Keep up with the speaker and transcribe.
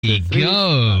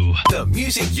Go. The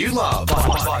music you love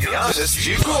by the artists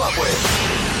you grew up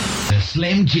with. The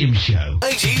Slim Jim Show.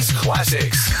 80s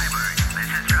classics.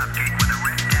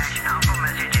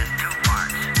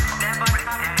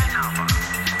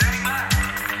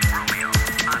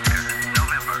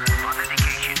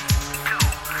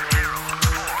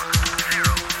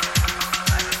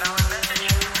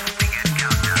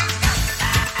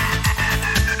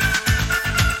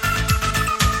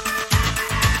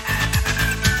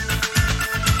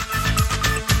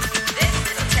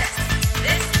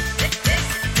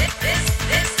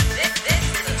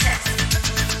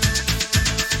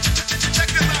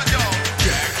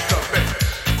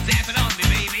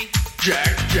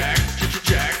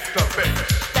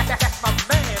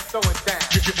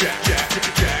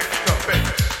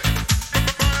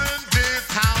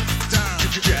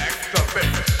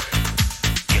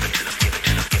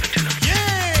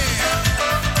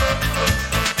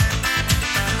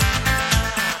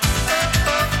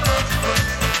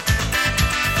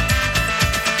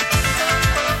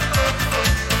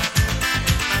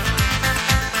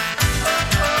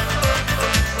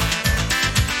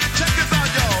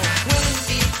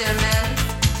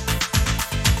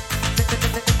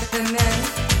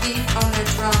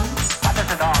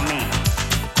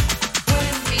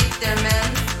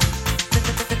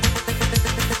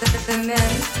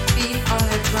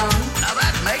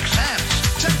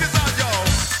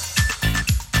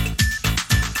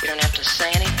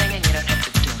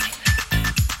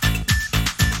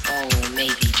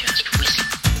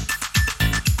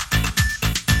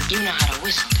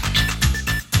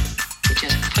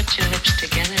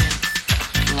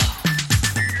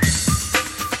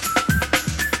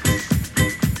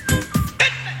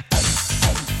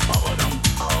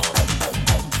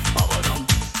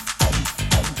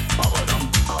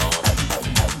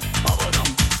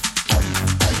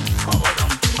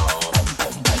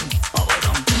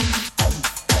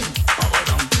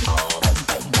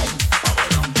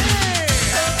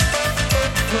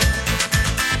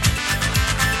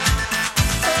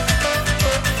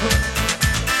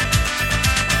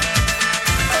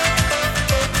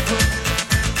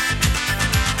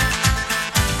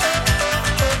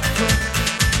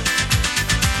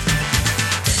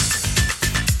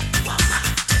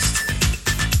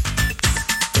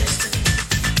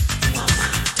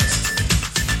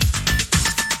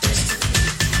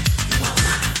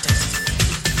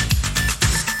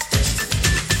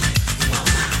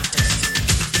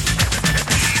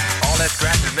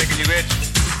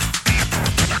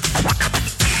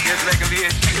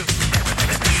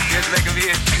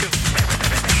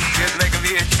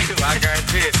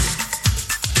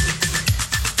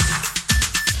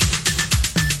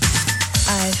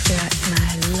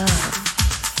 Hello.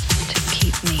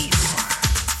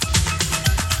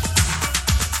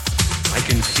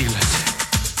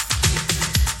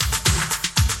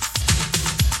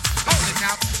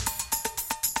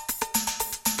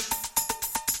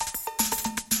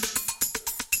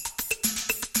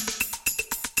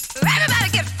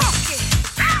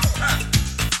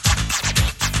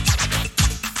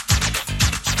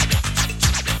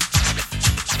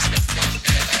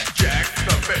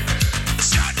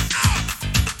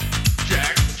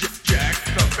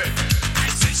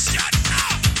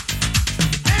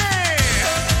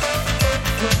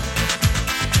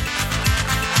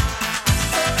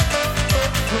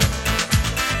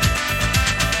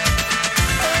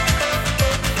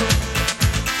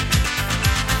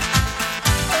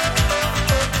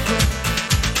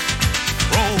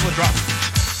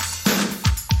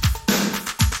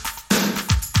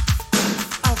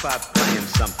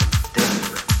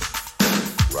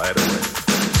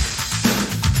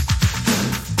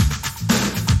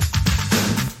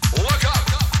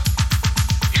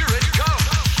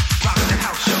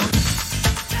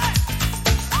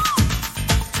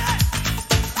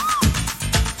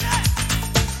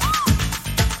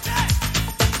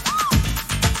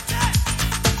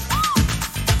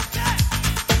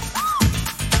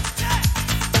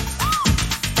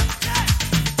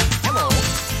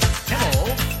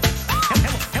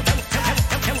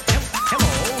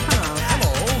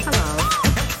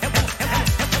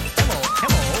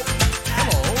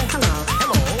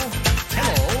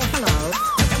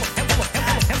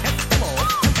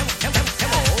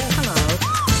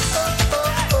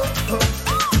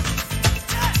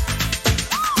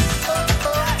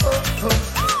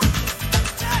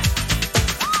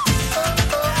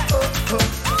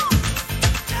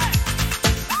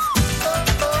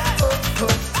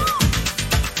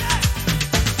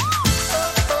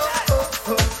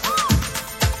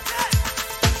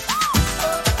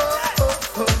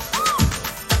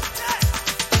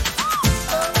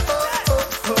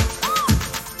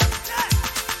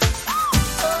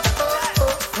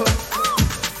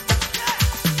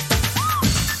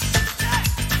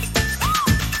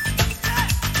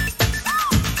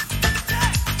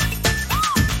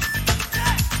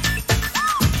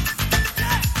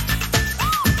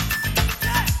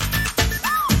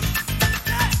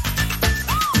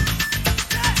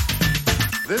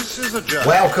 is a journey.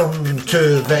 Welcome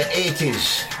to the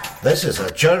 80s. This is a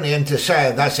journey into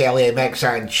sound. That's LA Mix,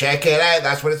 and check it out.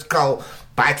 That's what it's called.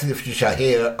 Back to the Future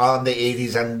here on the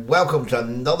 80s, and welcome to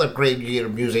another great year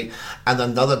of music and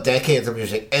another decade of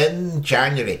music in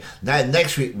January. Now,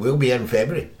 next week we'll be in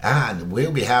February, and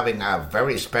we'll be having a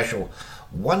very special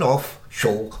one-off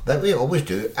show that we always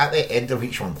do at the end of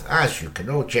each month. As you can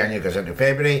know, January goes into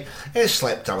February, it's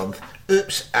slipped a month.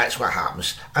 Oops, that's what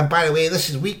happens. And by the way, this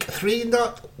is week 3,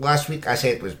 not last week. I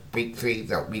said it was week 3,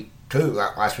 not week 2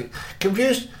 last week.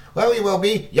 Confused? Well, you will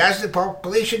be. Yes, the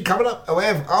population coming up. We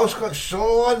have also got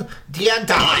Solon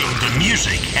Dianta. Playing the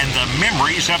music and the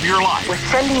memories of your life. We're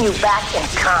sending you back in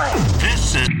time.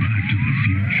 This is...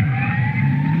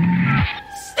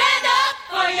 Stand up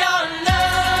for your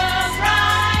love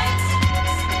rights.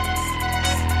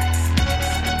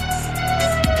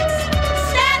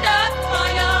 Stand up for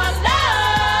your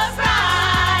love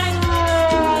rights.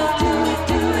 Do it,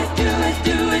 do it, do it,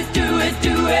 do it, do it,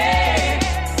 do it.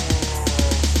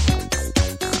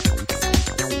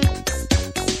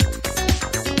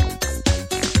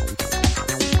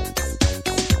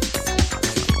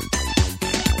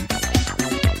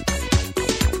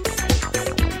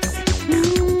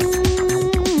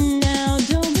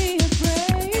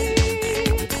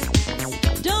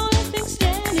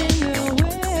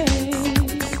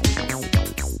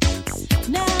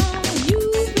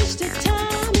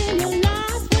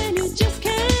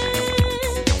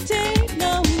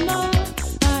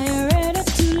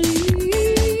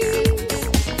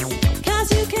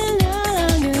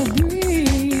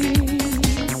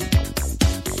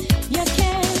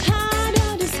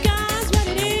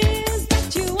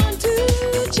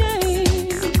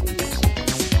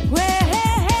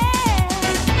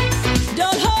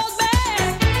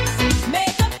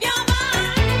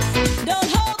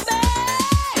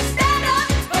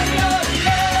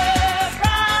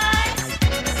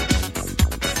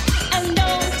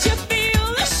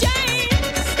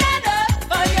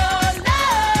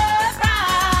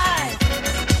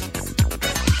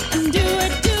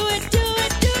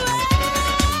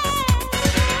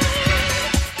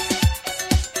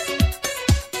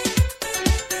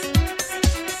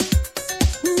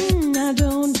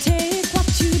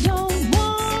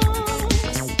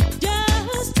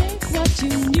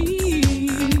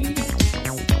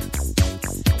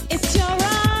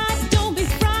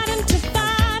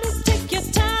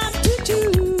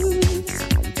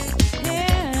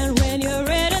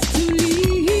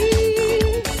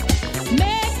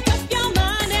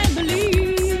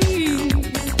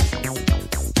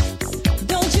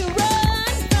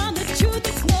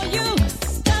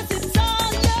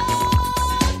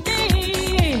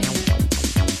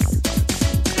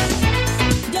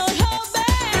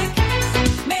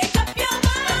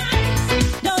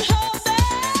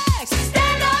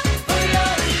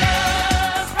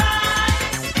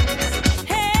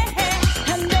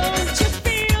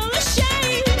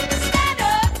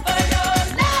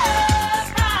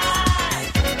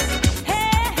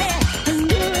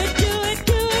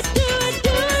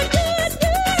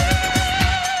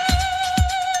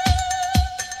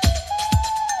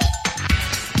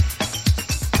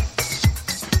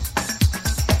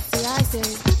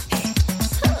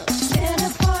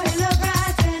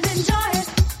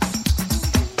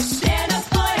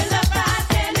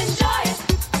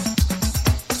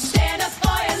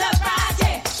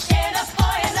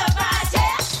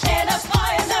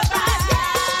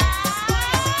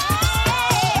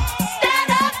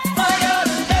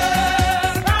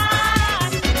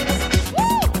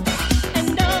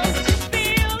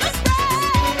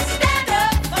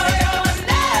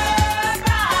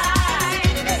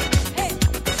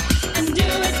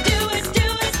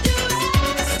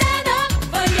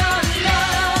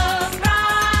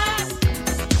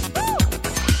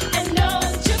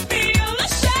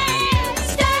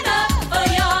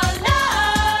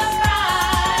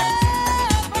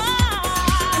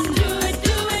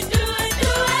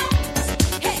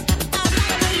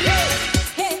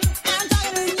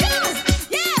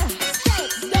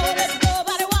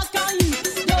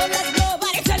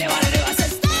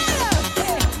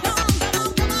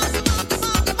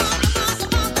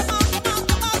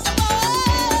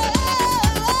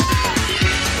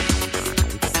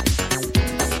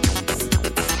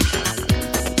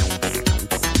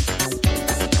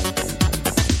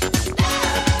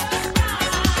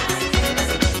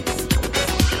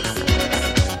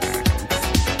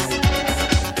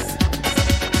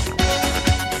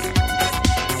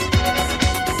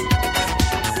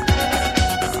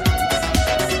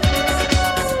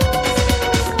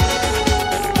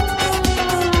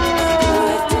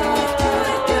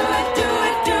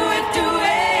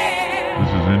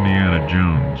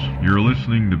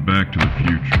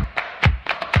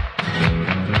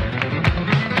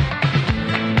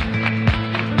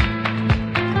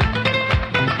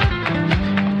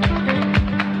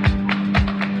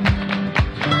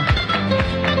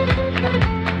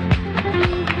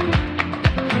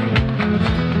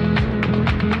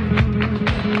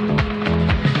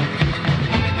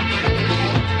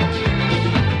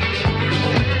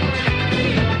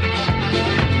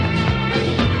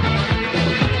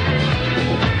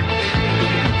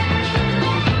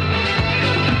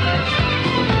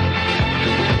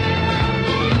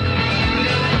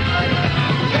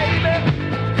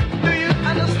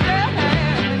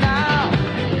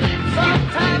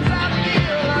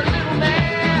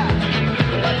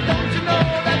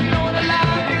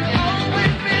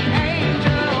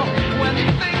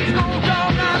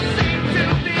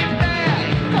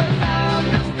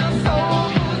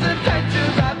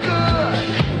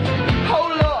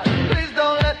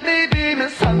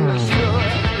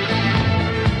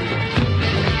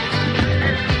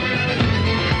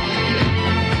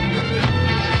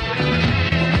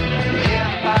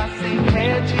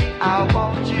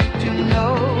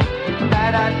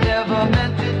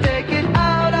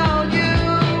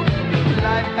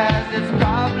 Life has its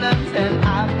problems and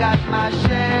I've got my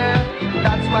share.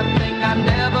 That's one thing I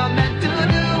never meant to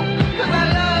do. 'Cause I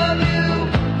love you,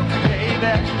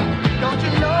 baby. Don't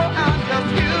you know I'm just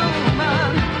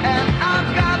human? And I've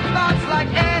got thoughts like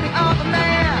any other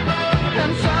man.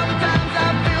 And sometimes I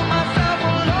feel myself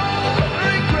alone,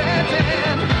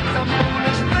 regretting some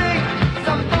foolish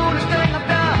thing I've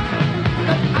done.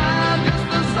 'Cause I'm just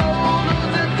a soul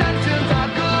whose intentions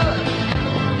are good.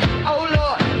 Oh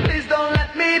Lord, please don't let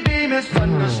me be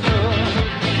misunderstood.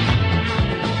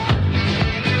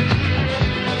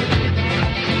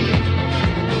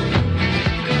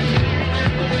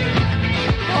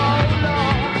 Oh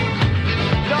Lord,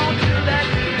 don't you let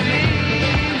me be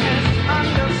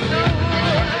misunderstood.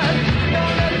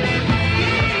 Don't let me be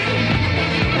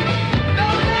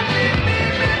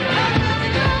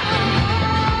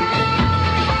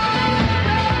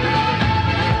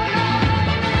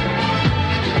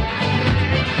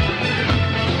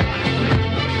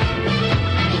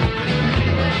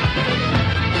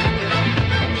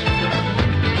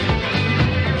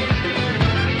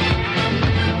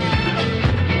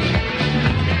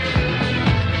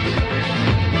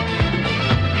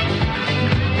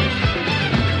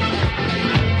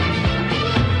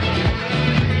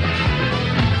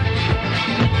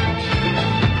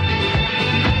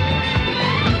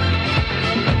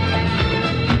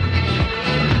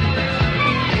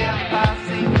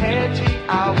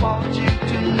I want you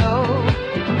to know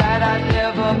that I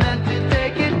never meant to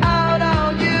take it out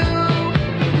on you.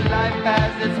 Life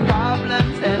has its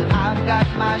problems and I've got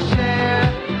my share.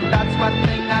 That's one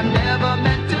thing I never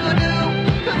meant to do.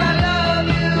 'Cause I love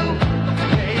you,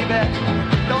 baby.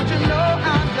 Don't you know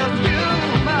I'm just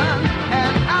human?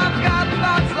 And I've got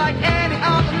thoughts like any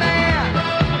other man.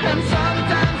 And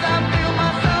sometimes I feel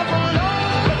myself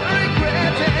alone,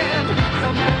 regretting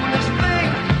some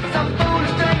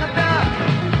foolish thing I've done.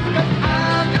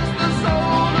 I'm just a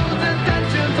soul whose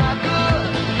intentions are good.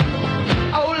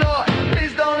 Oh Lord,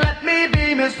 please don't let me be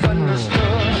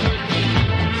misunderstood.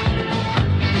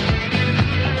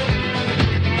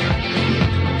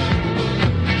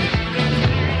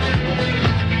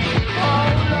 Oh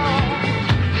Lord,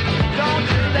 don't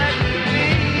you let me be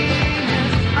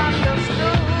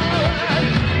misunderstood.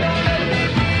 Don't let me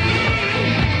be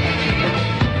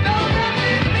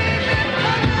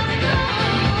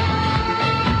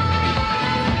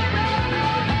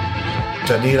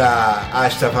Danila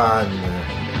Astafan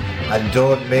and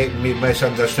Don't Make Me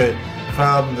Misunderstood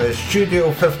from the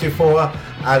Studio 54.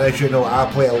 And as you know, I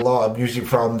play a lot of music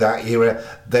from that era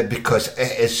because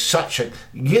it is such a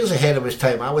years ahead of its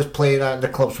time. I was playing that in the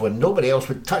clubs when nobody else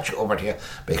would touch it over here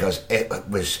because it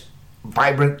was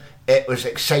vibrant, it was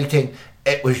exciting,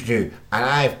 it was new. And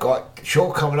I've got a show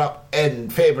coming up in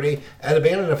February, at the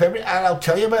beginning of February, and I'll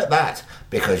tell you about that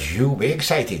because you'll be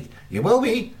excited. You will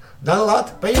be. Not a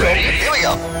lot, but you know. Here we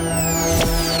go.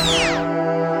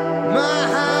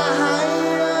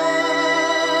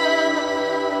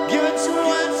 Give it to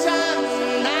one time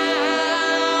now.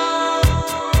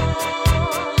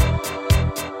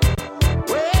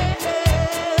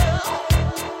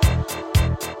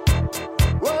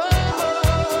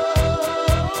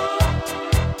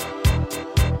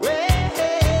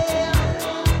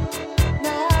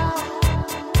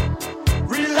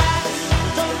 Relax,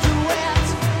 don't do it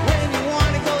when you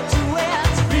wanna go to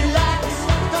it. Relax,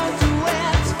 don't do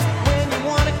it when you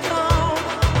wanna.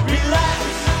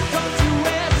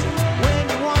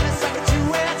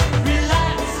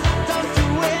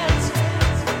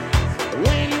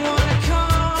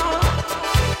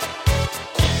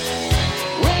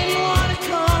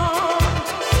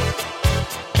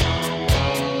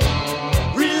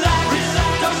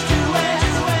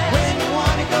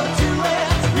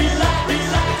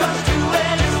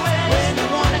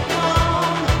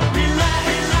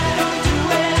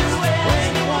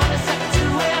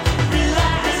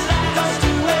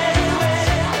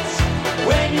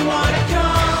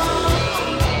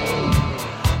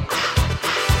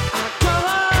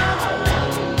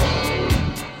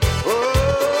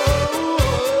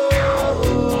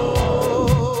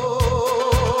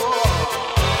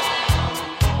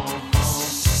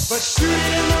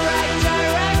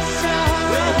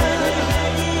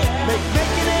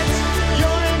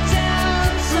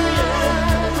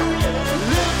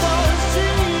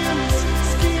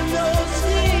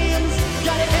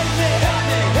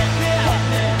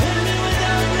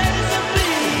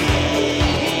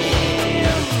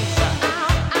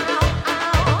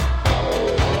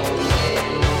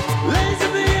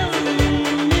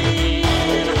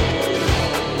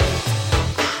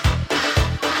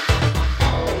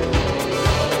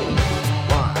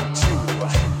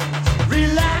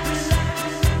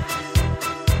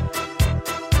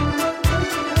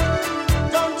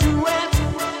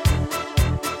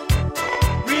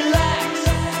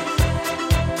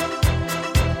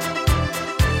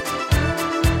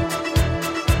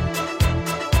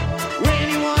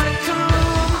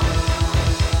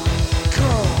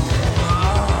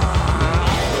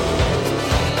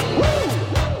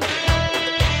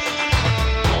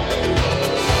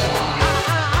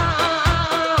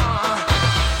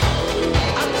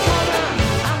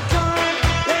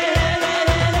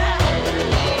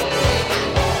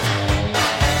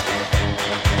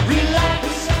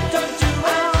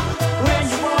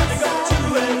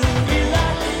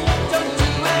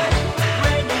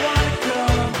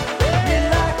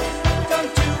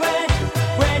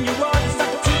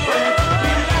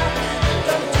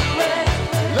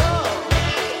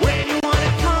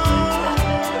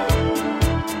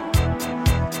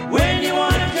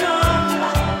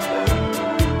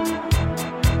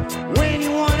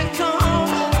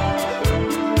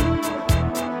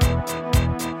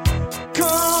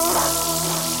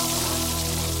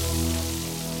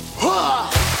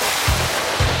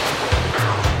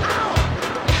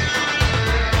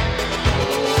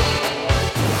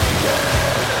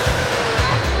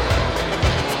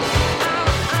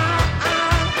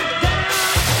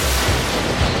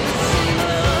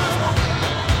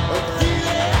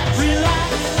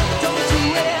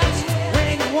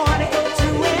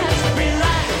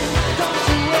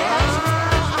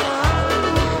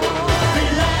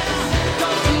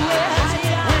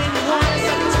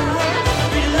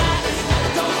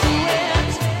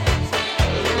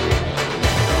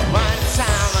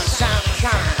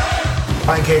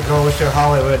 Frankie Goes to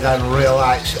Hollywood and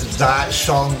Relax. That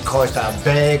song caused a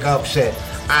big upset.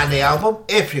 And the album,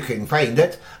 if you can find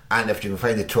it, and if you can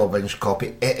find the 12-inch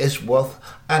copy, it is worth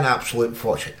an absolute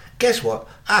fortune. Guess what?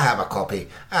 I have a copy,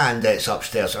 and it's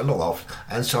upstairs in the loft,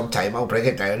 and sometime I'll bring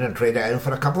it down and trade it in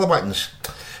for a couple of buttons.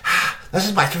 This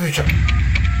is Back to the Future.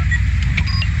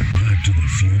 Back to the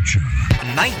Future.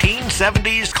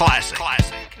 1970s classic.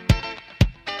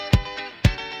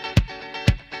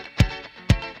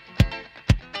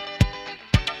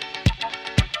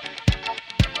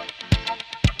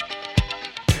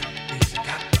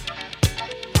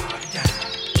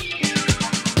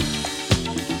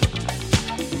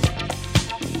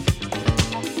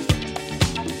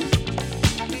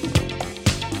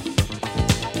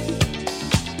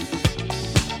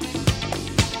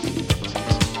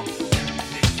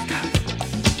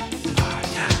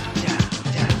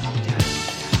 Yeah.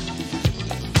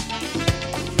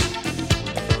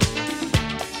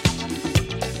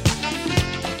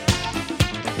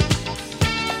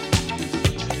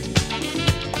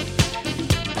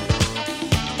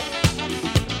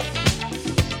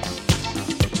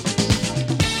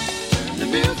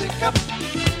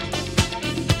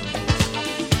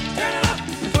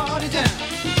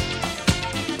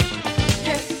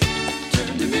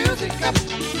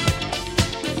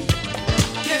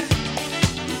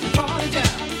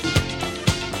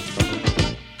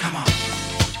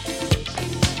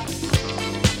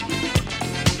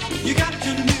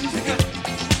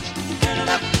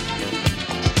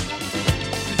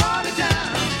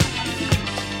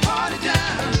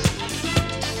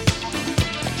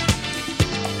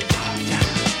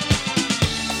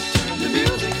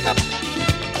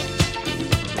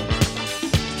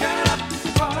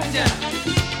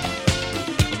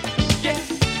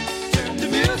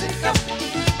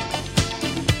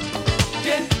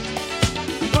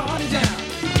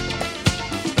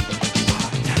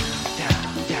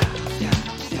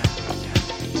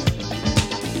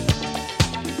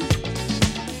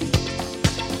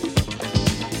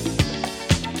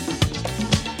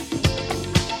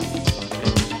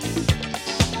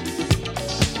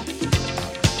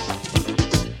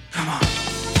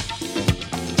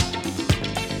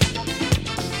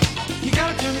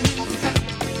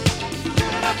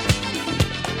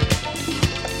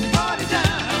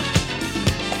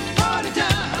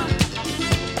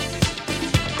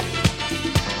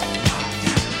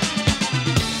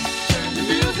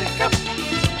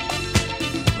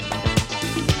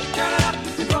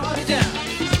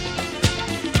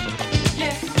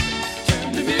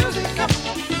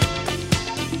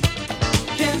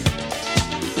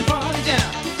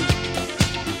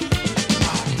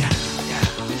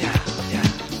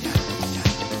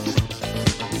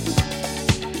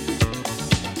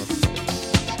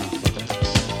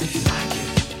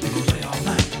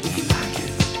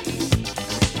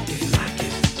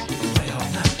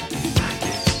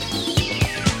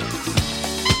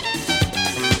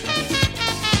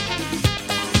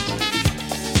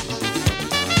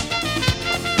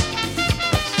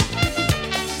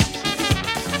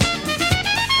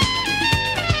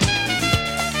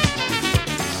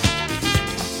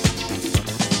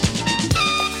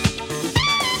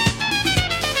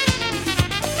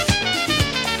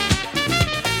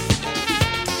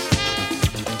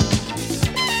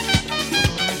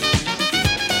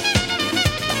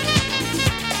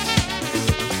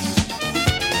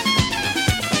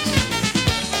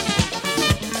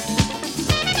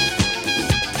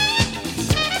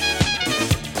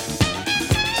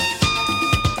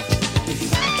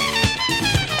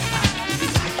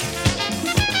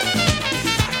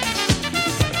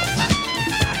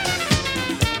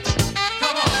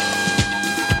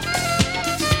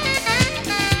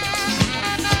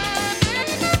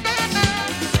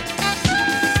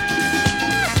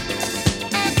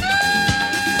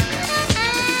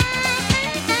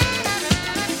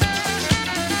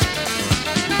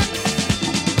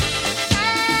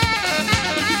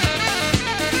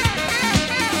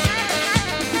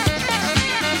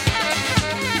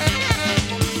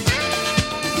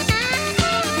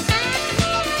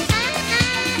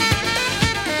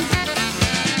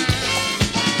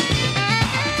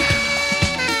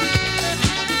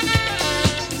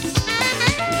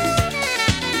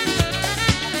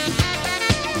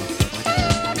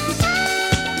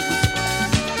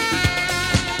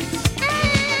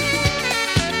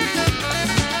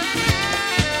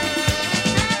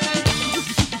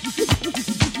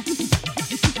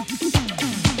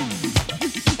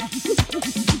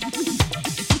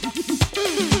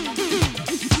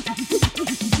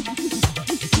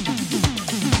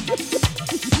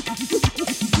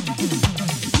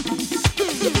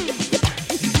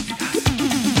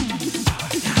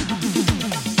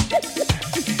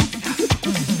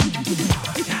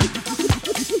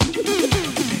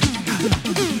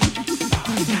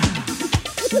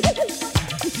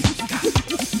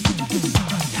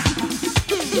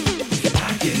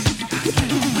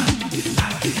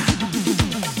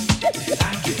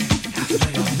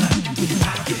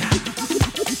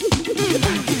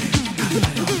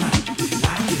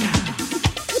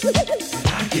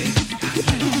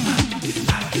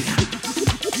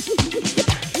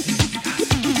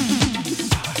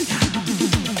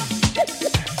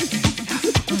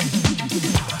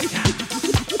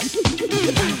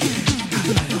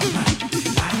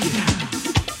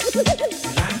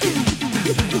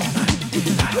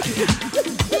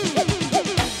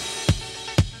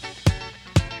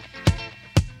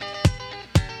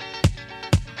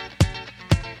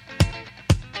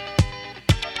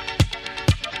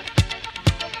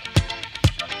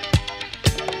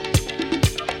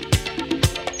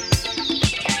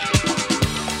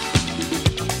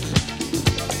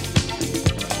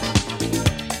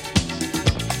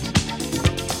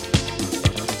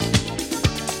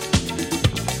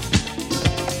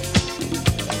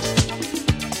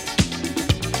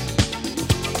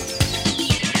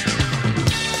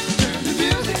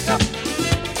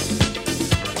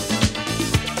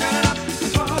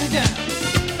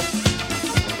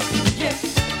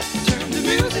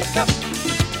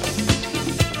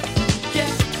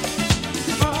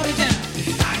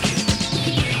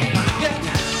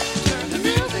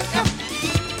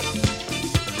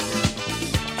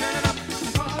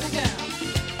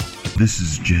 This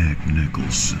is Jack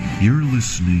Nicholson. You're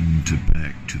listening to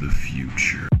Back to the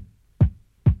Future.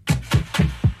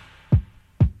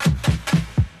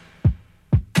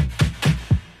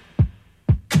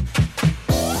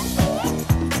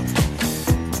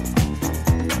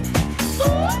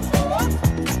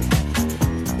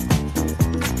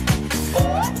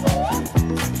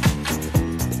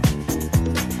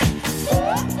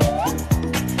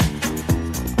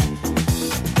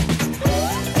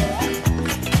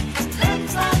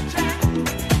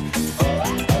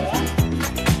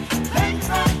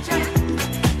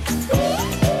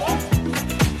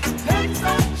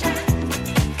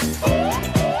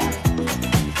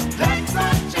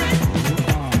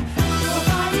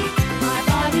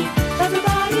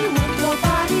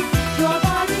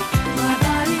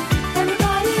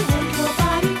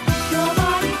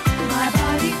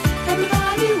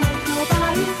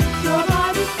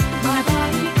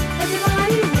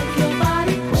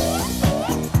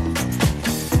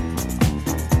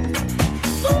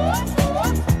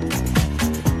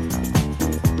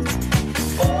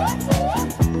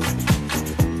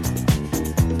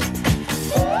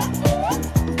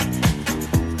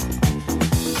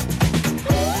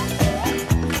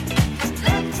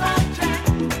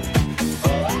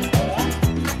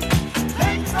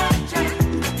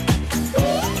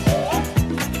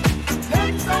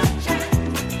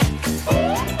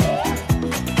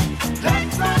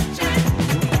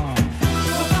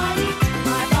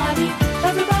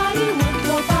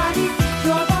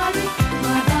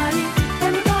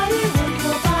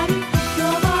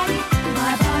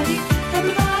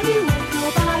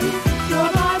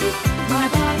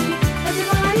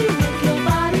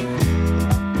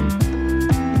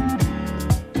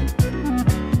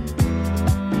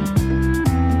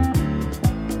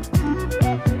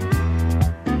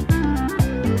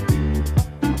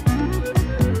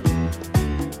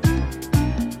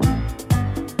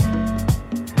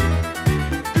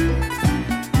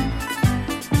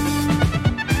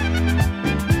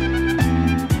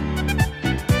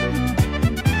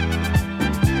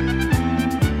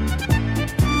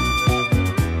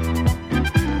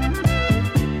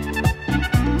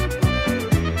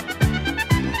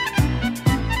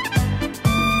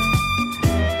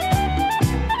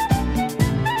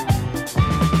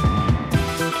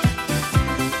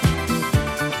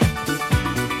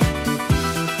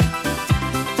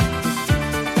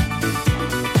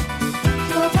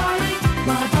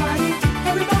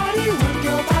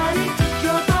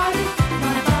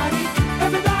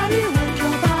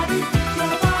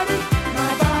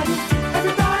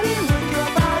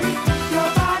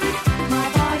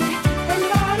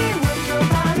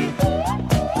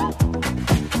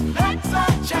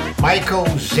 Michael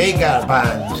Zager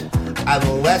Band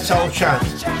and Let's All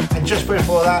Chant. And just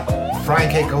before that,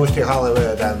 Frankie Goes to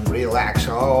Hollywood and Relax.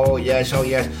 Oh yes, oh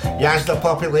yes. Yes, the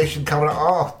population coming up.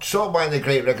 Oh, so many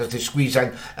great records to squeeze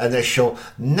in this show.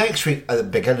 Next week, at the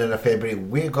beginning of February,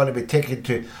 we're going to be taking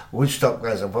to Woodstock.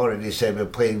 As I've already said, we're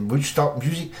playing Woodstock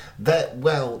music that,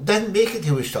 well, didn't make it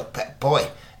to Woodstock, but boy,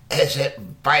 is it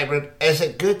vibrant, is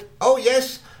it good? Oh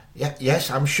yes,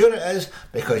 yes, I'm sure it is,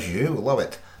 because you love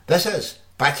it. This is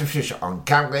Back to the Future on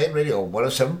Camp Glen Radio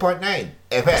 107.9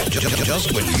 FM.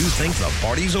 Just when you think the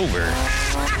party's over.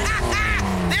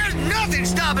 There's nothing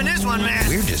stopping this one, man.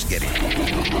 We're just getting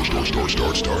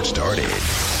started.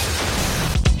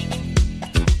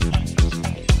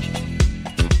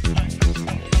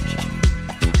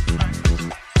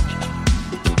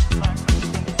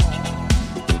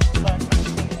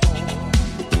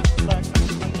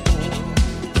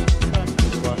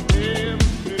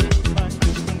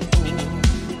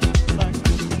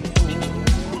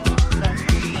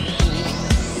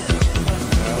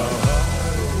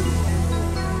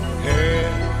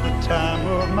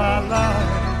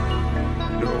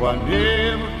 I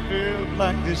never felt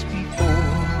like this before.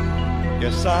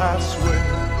 Yes, I swear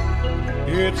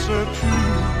it's a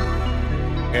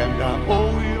truth, and I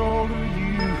owe it all to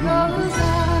you. 'Cause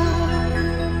I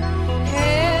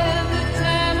had the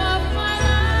time of my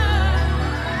life,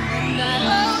 and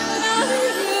I owe it all to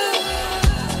you.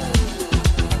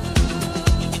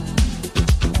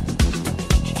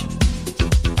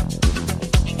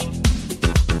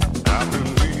 I've been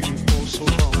waiting for so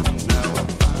long, now I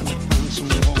finally found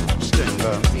someone to stand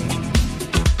by me.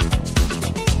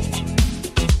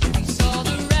 We saw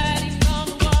the writing on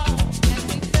the wall, and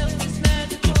we felt this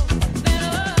magical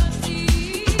melody.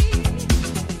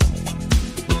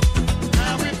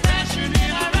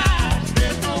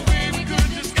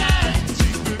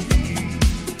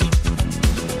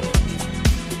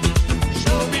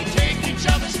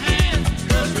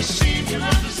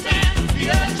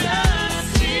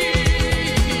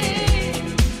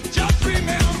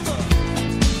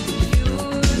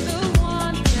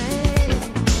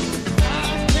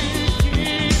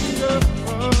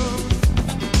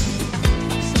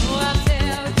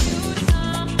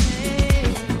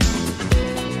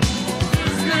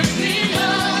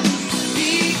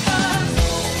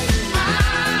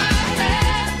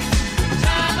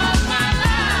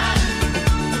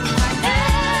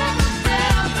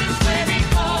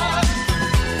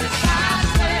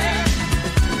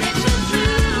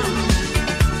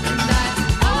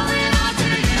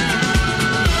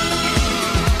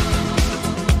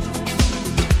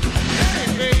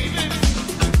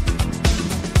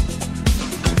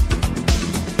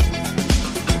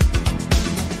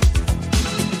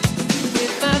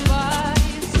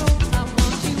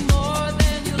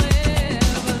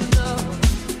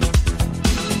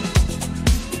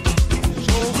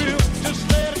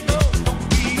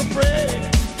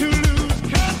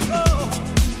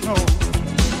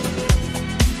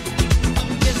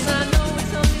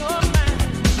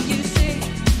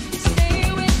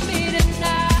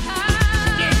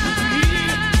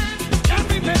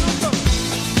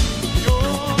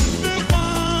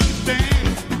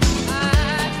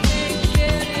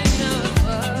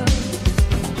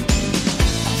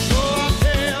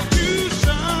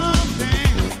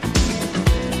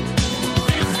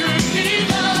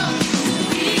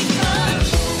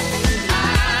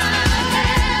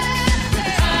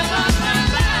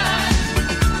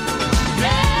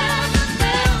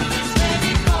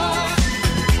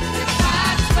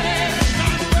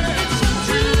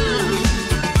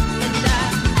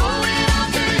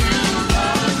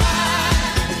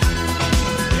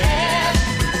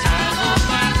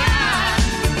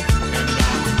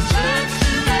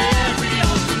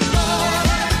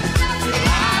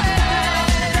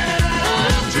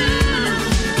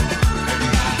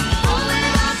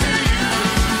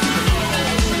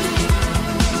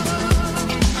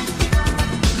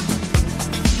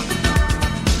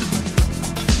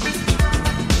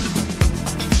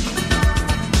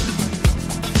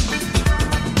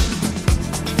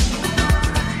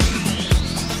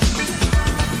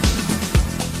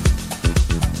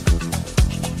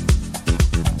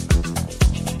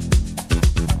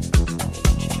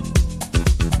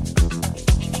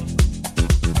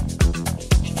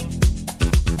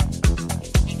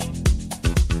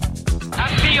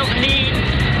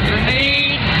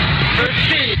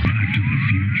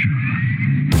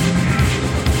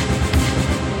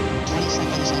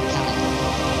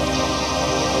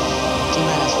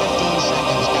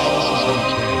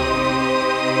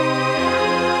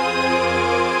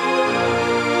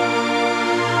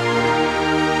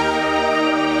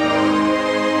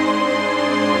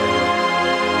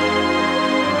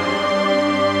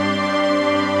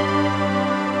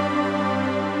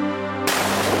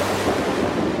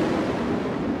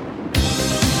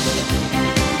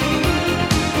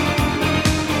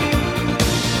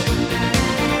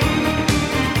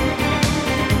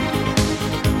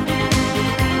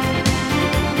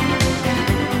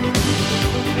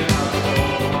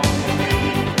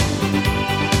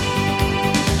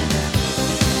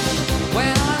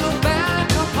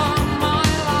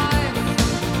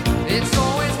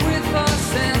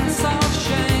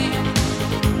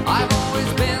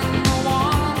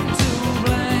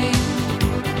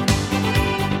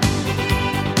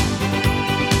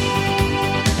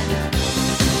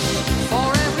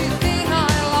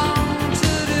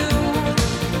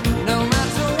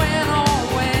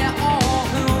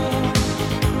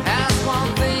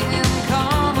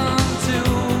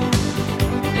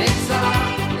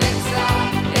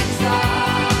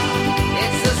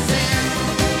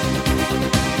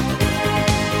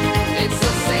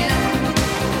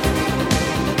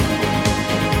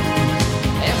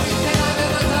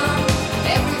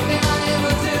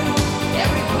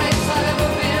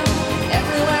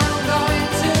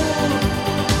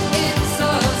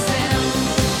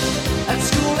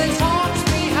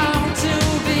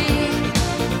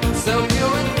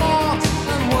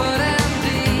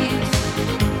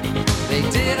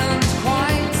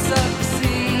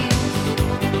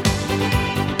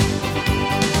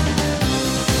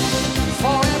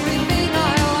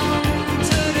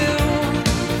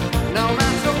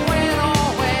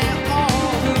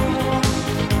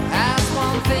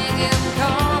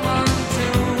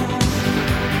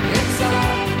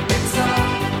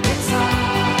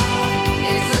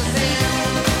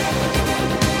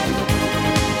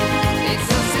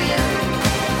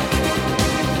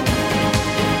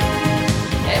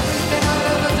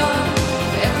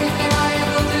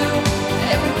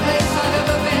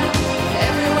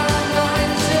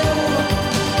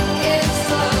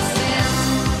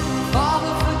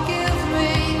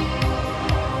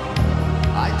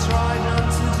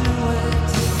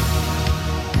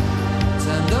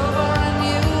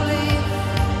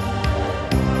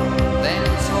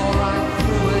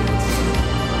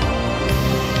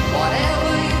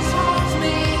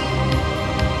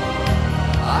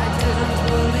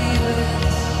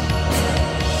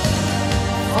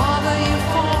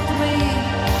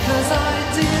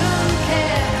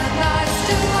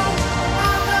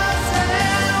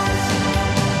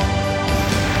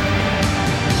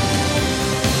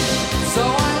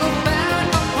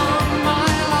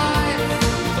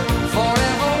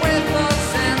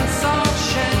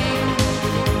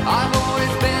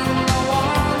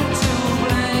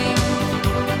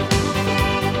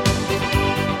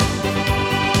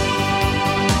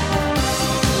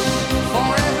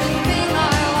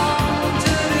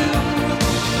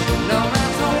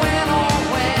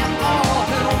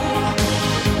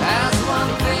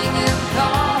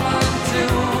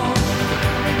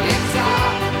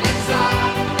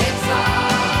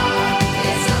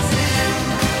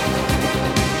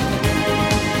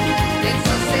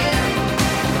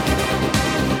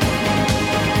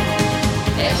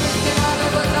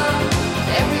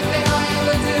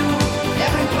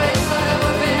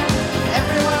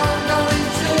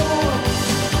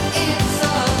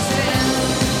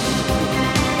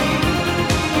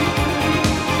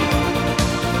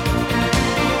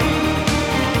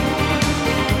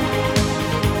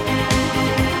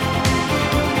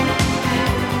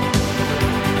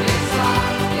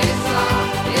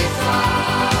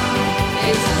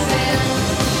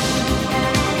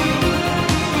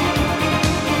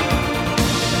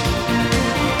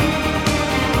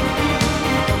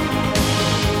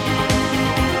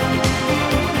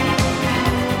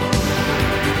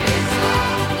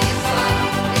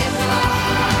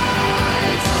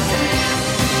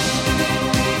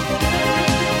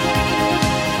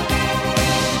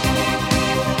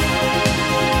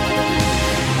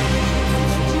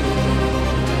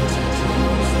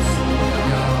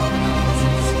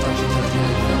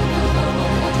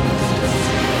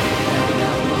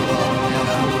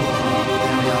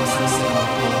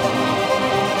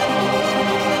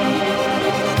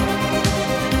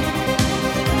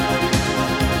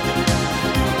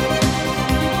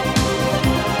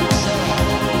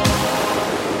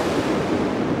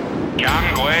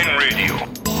 Cohen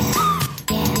Radio.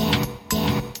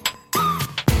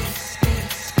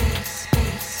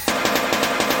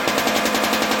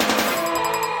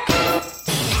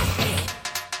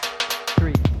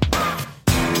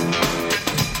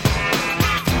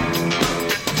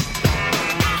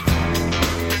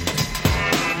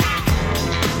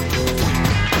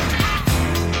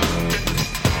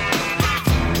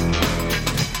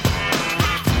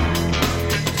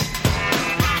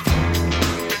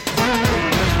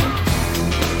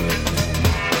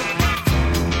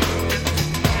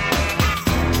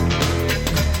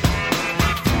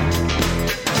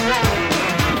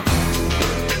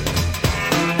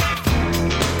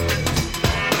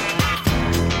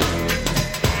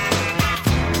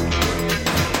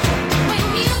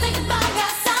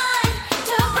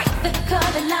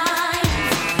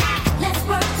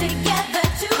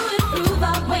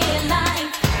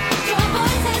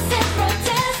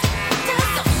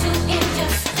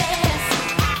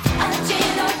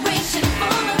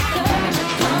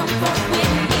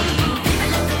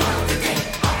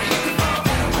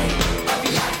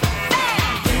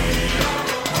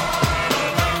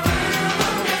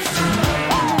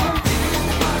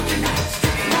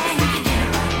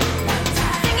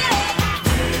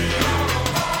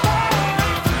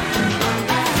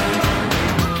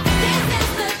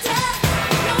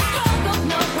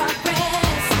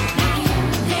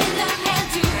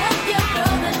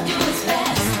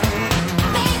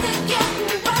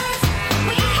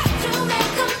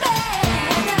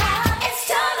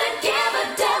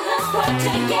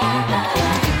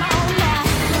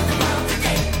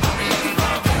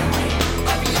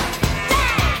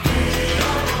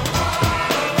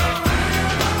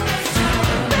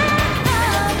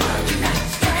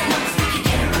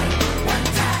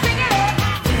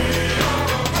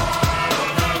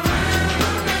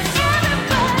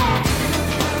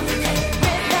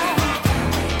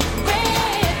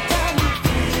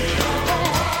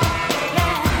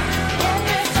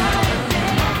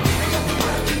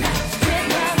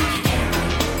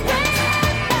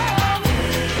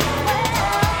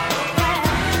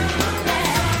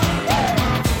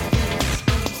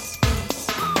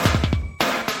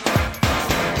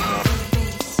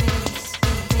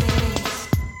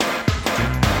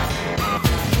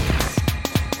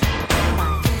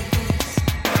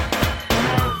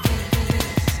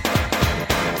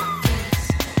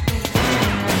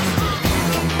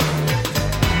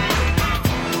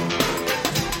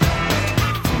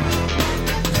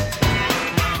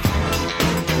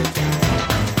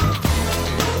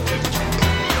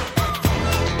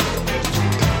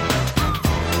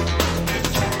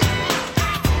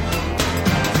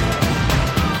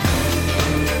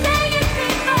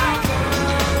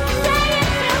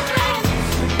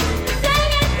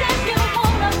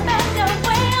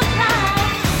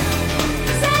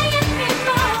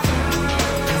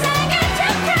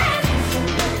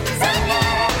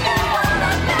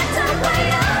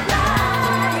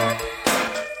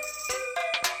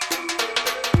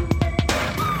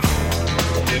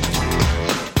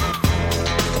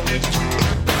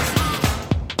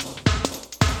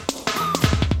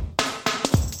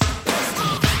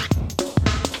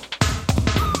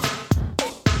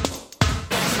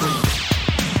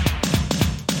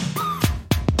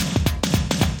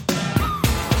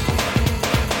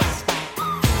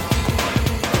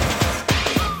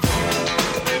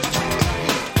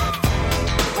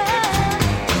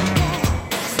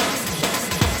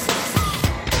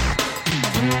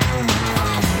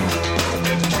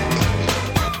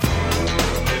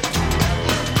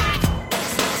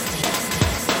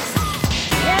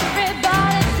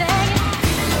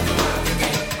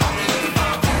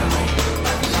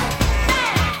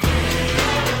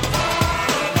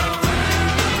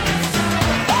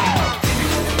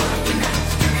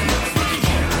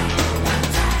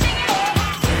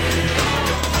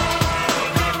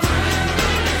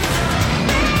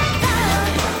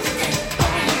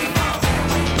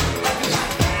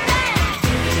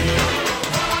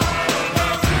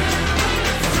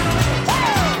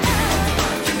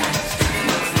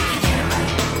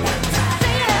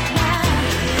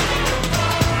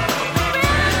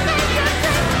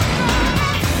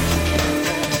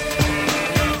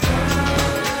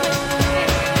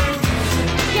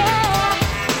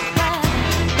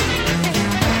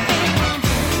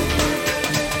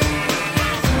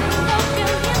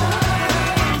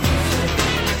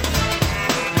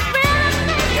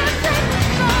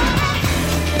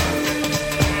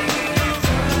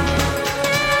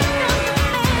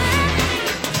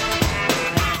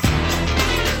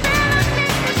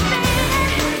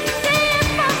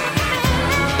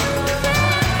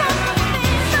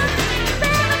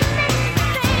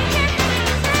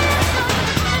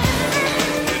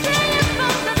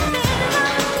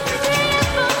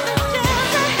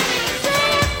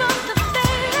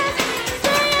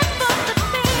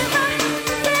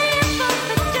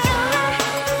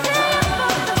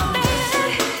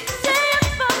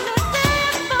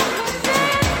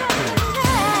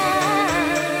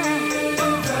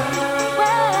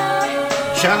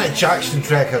 Janet Jackson's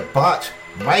record, but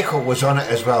Michael was on it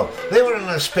as well. They were in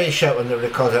a spaceship when they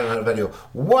recorded it in a video.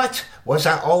 What was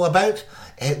that all about?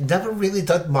 It never really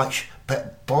did much,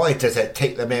 but boy does it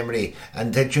take the memory.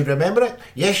 And did you remember it?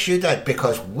 Yes, you did,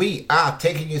 because we are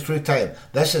taking you through time.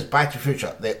 This is Back to the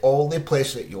Future, the only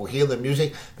place that you'll hear the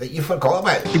music that you forgot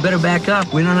about. You better back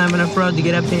up. We don't have enough road to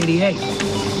get up to 88.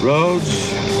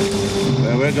 Roads?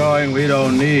 Where we're going, we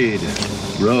don't need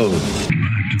roads.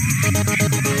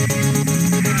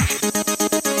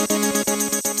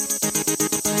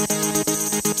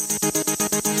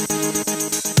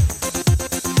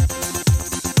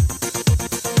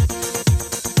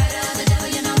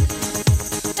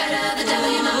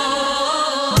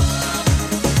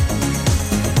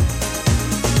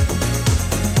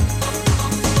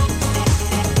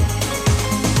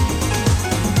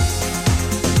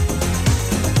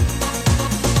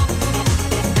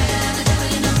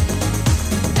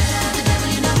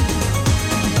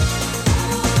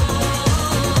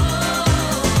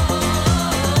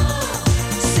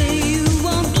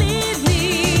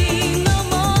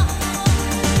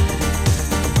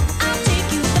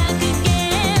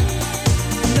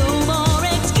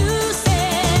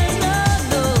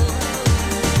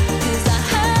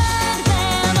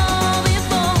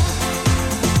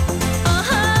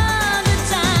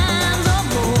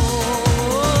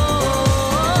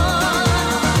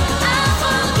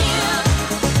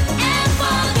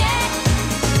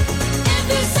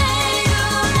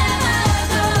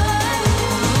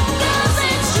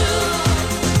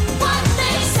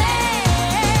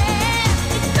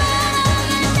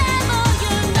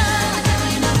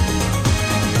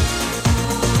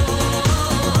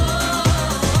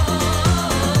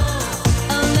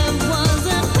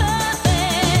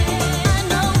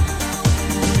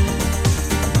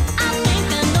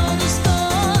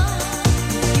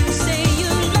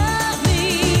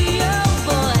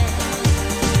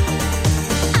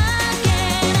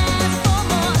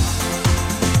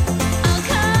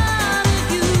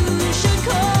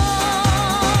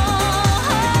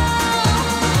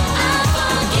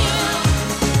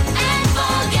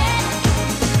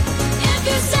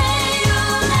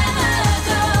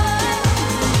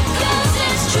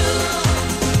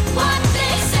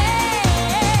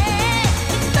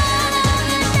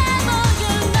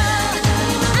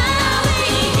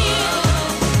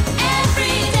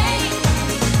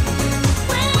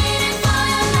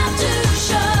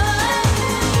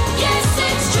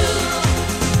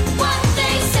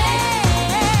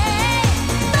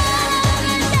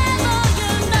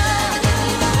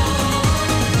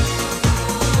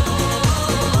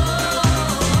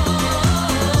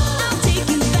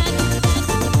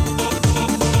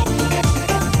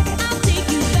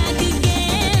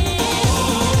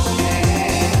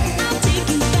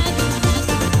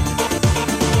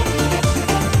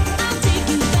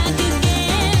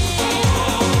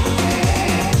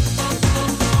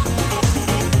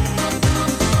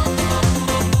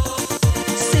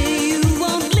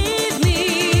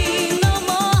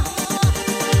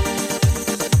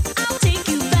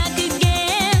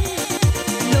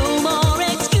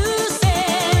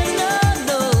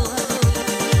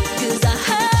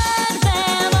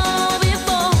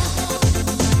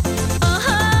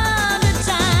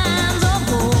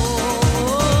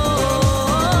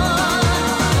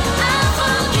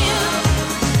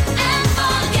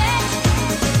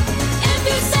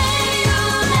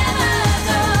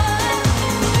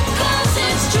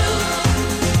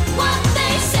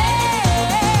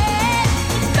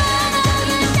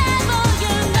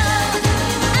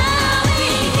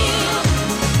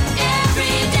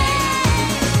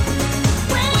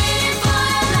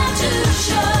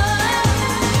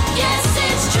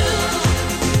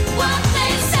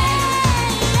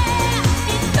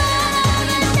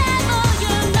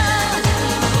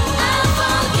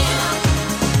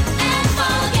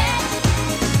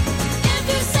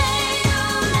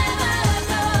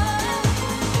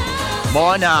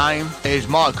 My name is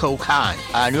Michael Caine,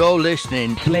 and you're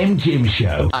listening to Slim Jim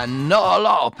Show. And not a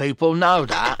lot of people know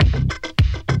that.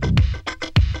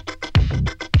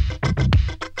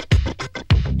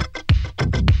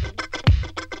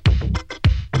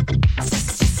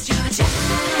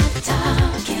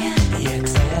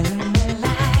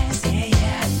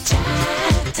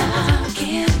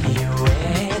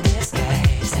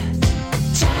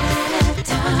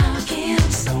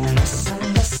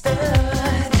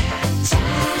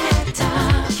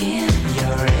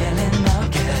 You're really no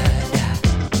good.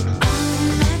 Oh,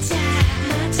 my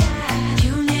child.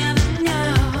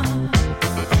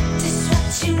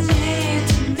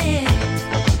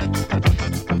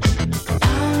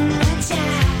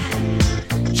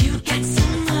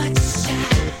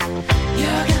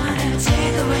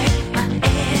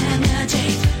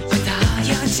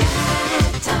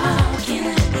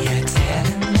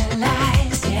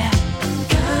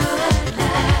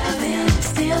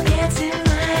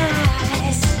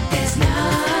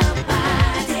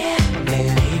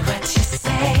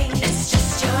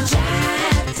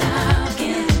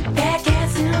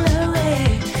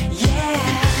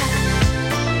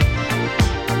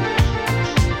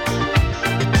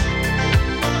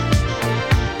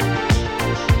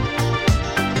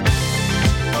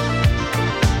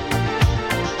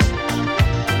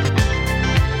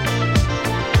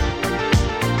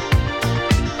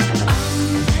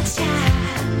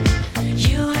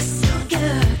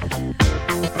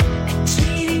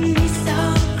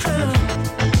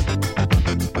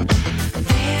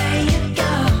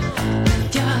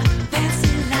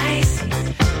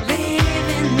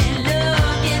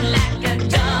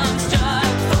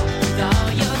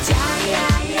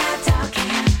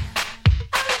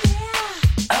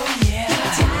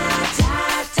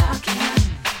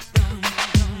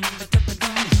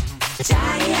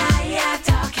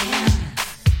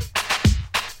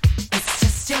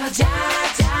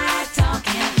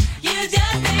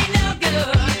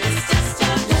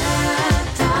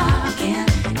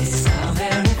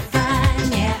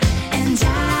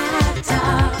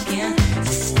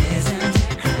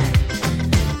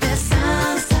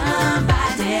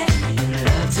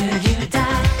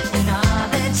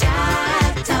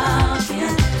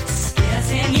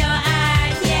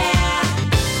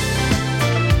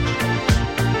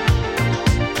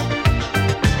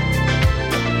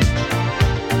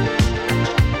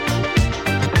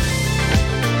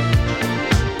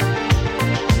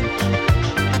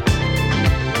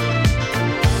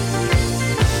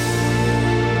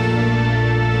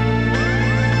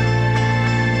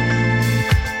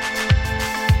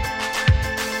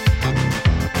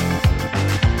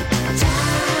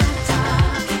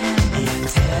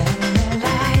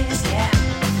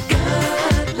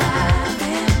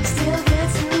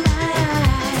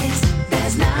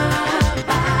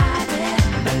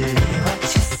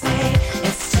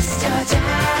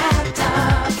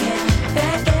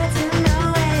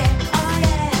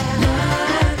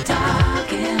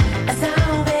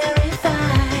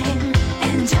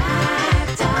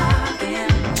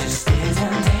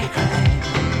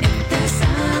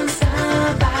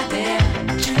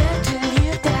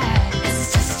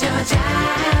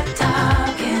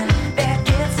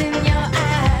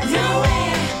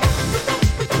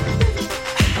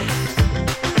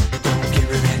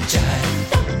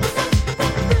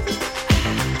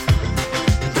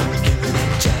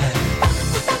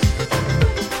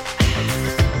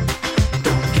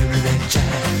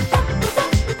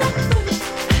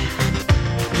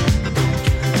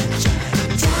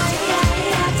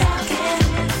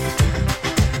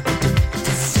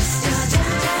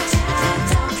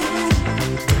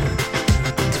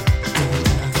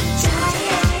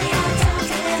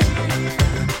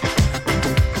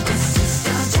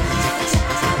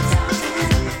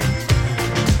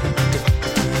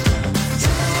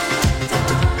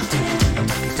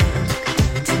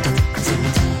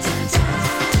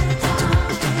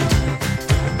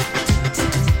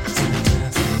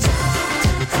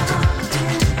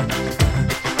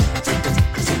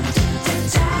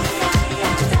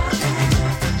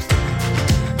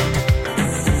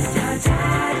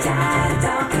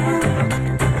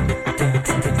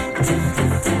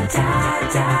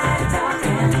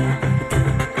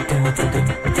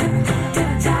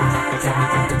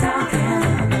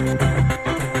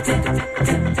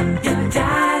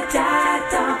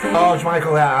 George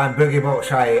Michael and Boogie Box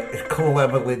High is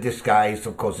cleverly disguised,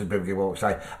 of course, as Boogie Box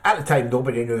High. At the time,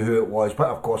 nobody knew who it was, but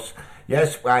of course,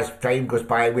 yes, as time goes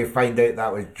by, we find out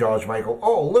that was George Michael.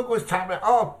 Oh, look what's happening.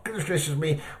 Oh, goodness gracious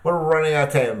me, we're running out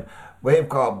of time. We've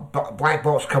got Black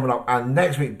Box coming up, and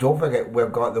next week, don't forget,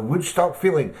 we've got the Woodstock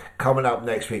Feeling coming up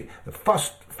next week. The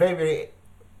 1st February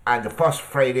and the 1st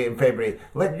Friday in February.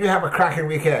 Let you have a cracking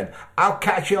weekend. I'll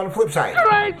catch you on the flip side.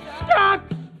 Great Scott!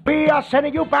 We are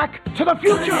sending you back to the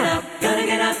future. Gonna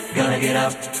get up, gonna get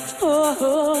up.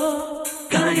 Oh,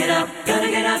 gonna get up,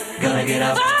 gonna get up, gonna get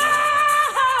up.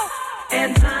 Oh,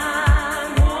 and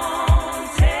time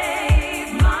won't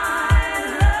take my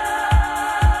love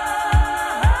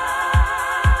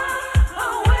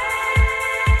away.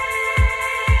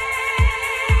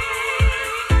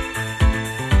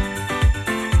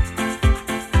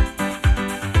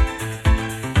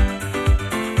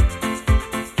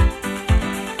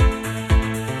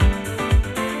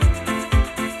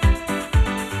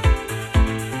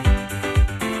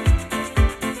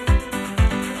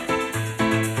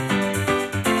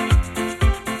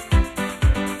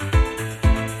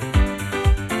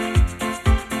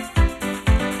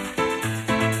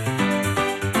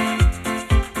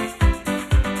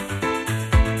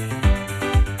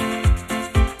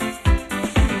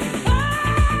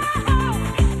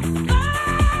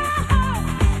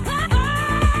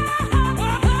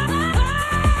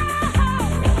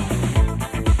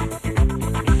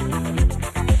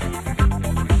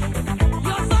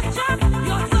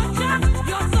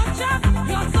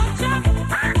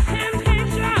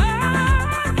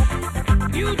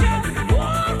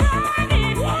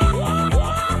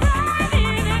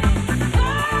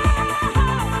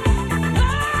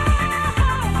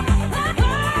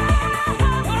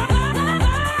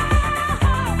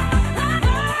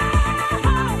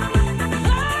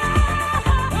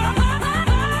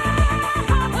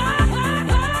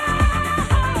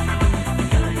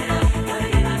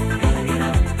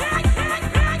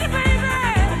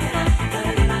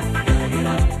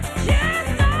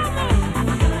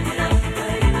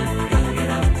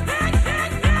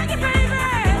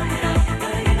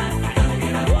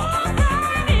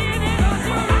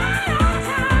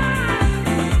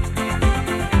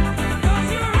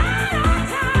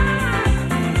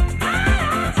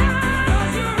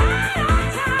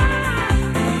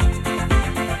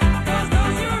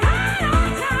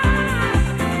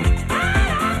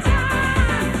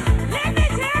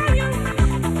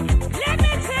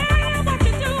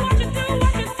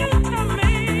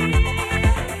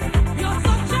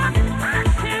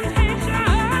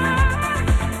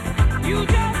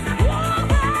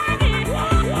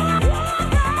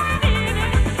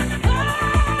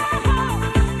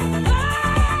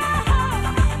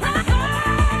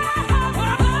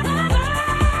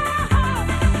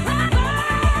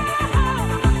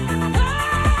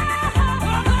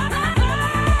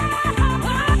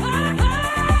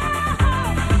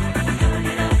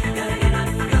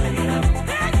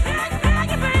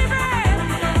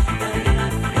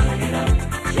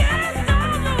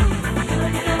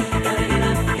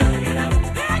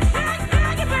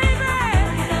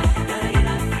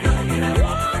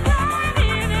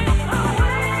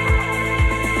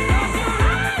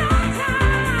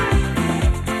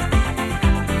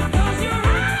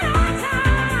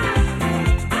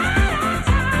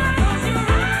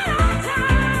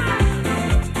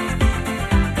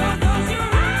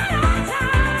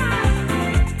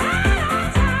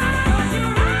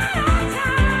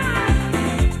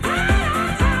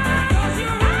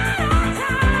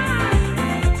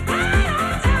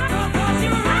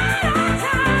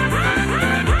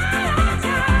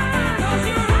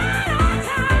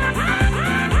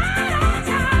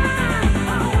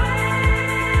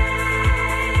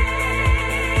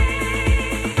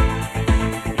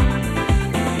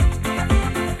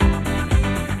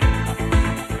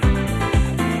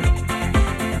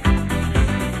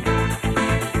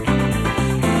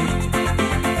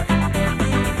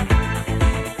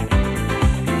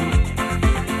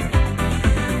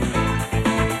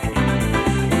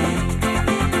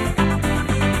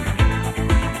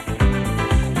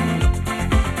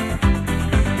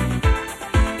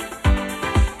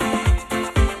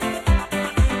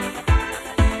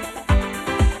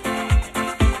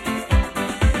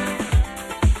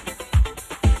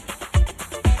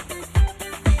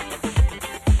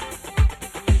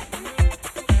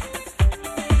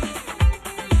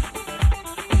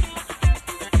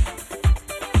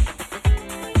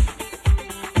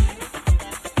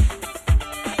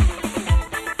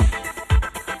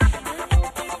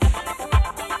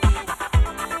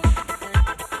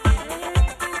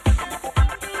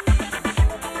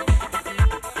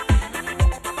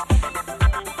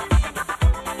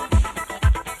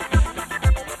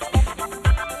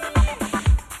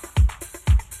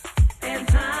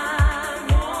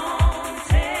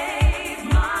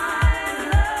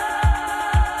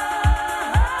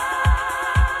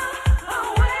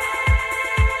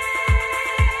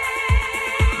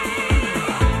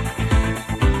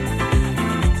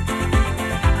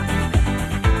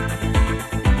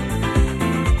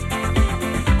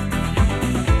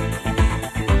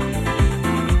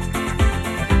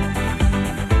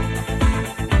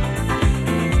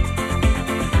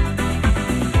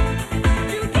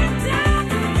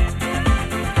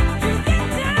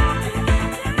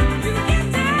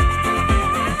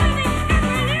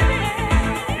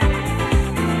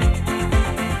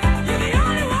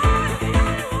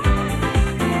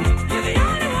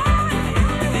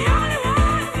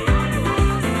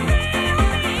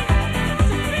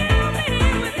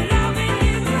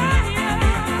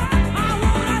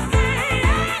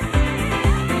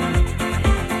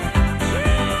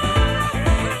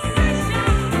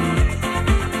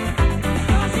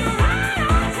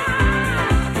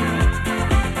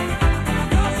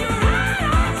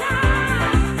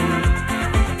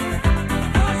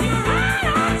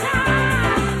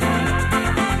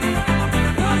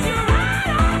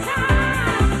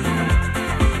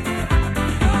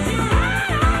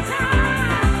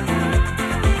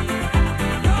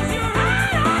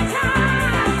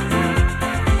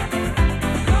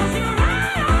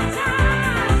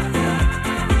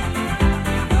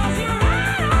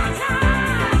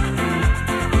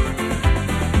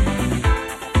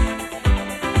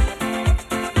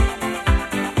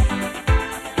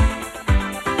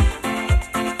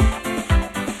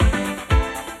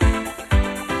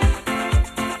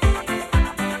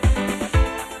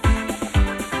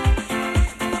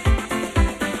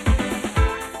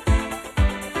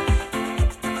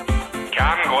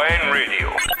 Cam Glen Radio.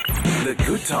 The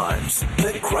good times,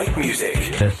 the great music.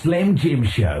 The Slim Jim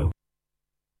Show.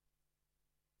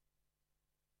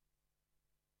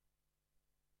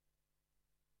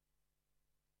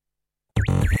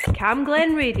 Cam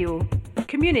Glen Radio.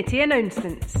 Community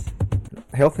announcements.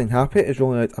 Healthy and Happy is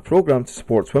rolling out a programme to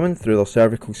support women through their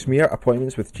cervical smear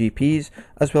appointments with GPs,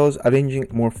 as well as arranging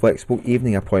more flexible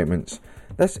evening appointments.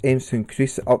 This aims to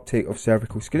increase the uptake of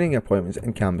cervical screening appointments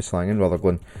in Cambuslang and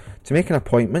Rutherglen. To make an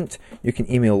appointment, you can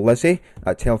email Lizzie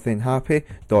at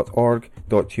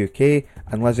healthyandhappy.org.uk,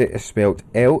 and Lizzie is spelled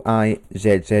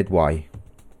Lizzy.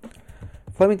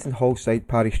 Flemington Hallside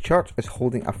Parish Church is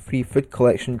holding a free food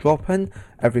collection drop-in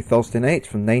every Thursday night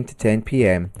from 9 to 10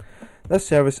 p.m. This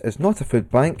service is not a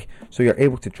food bank, so you're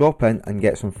able to drop in and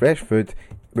get some fresh food,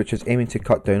 which is aiming to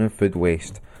cut down on food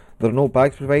waste. There are no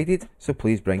bags provided, so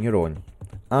please bring your own.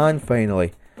 And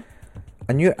finally,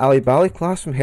 a new Ali Bali class from